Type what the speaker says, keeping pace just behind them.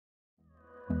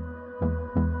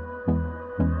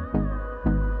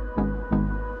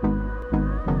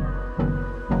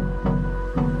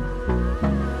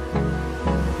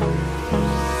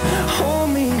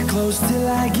close till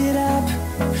I get up.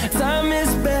 Time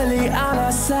is barely on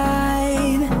our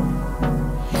side.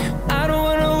 I don't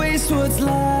wanna waste what's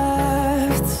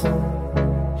left.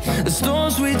 The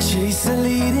storms we chase are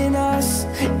leading us,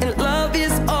 and love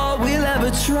is all we'll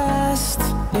ever trust.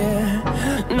 Yeah,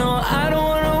 no, I don't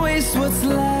wanna waste what's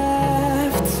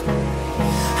left.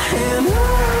 And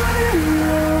on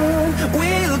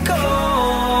we'll go,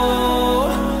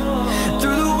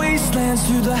 through the wastelands,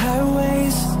 through the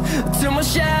highways, till my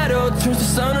shadow turns to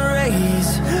sun rays.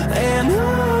 And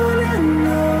on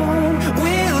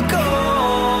we'll go,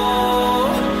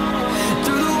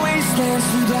 through the wastelands,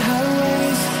 through the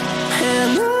highways,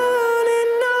 and on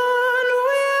we'll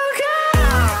go.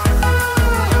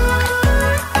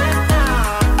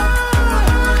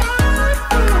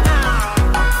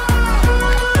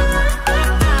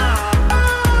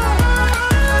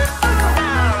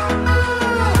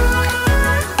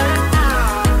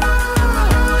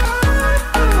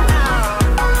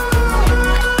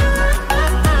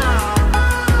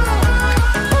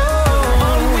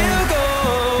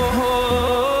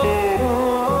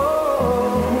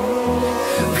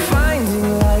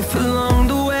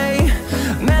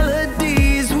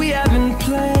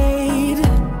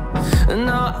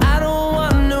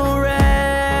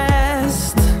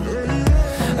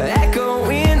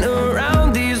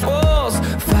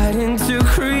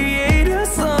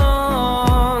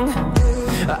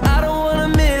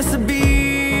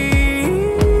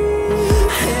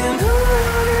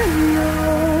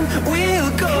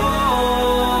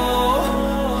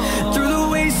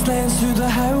 Through the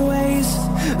highways,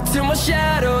 till my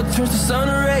shadow turns to sun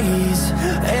rays.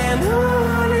 And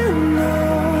on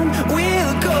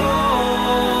we'll go,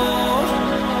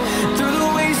 through the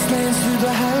wastelands, through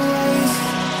the highways,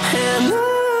 and on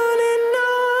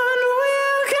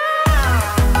we'll go.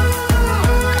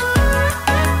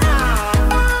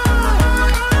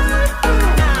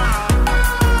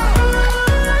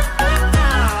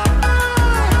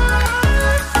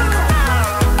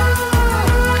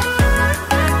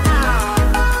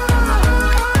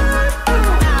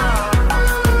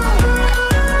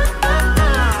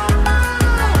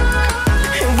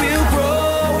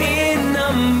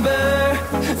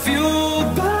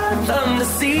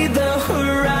 See the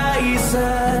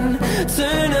horizon,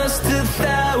 turn us to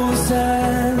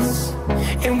thousands,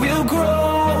 and we'll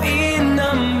grow in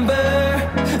number,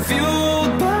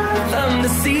 fueled by them. To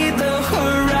see the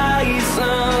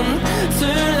horizon,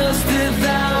 turn us to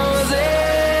thousands,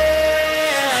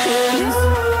 and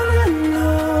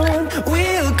on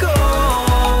we'll go,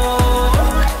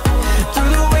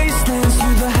 through the wastelands,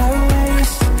 through the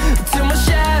highways, till my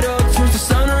shadow turns to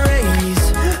sun rays.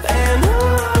 And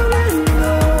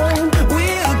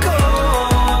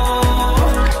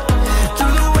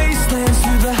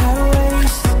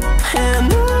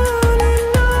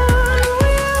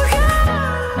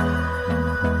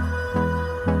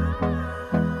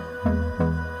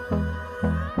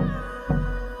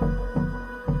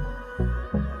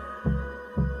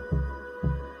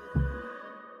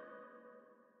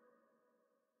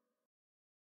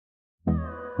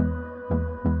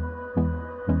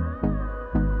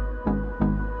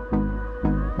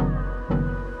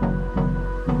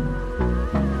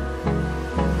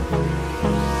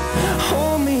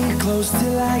close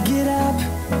till I get up.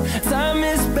 Time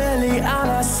is barely on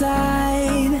our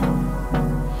side.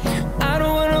 I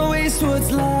don't wanna waste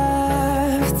what's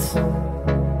left.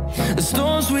 The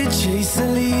storms we chase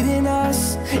are leading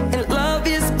us, and love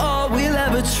is all we'll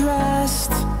ever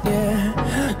trust. Yeah,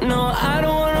 no, I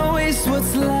don't wanna waste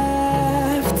what's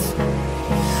left.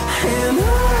 And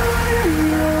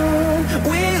on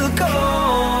we'll go,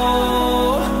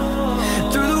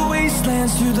 through the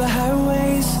wastelands, through the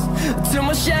highways, till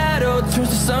my shadow turns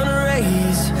to sun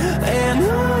rays. And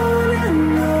on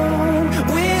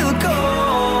we'll go,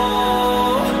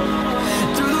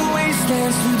 through the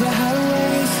wastelands, through the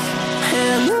highways,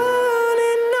 and on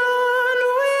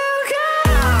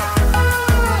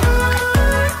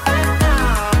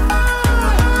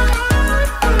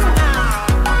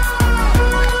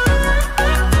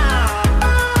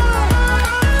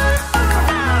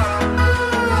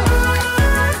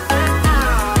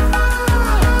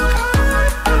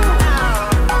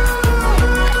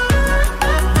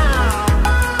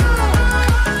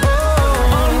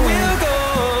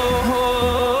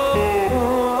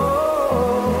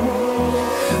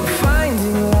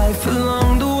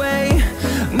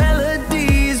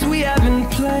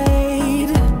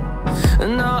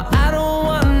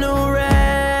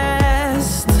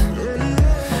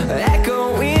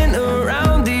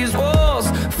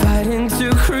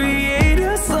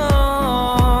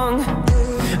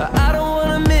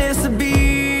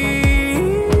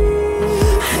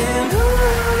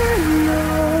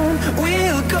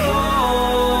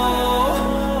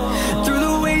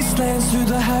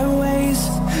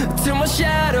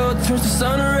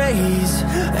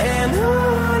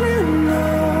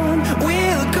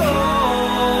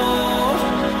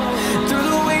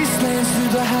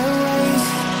the high.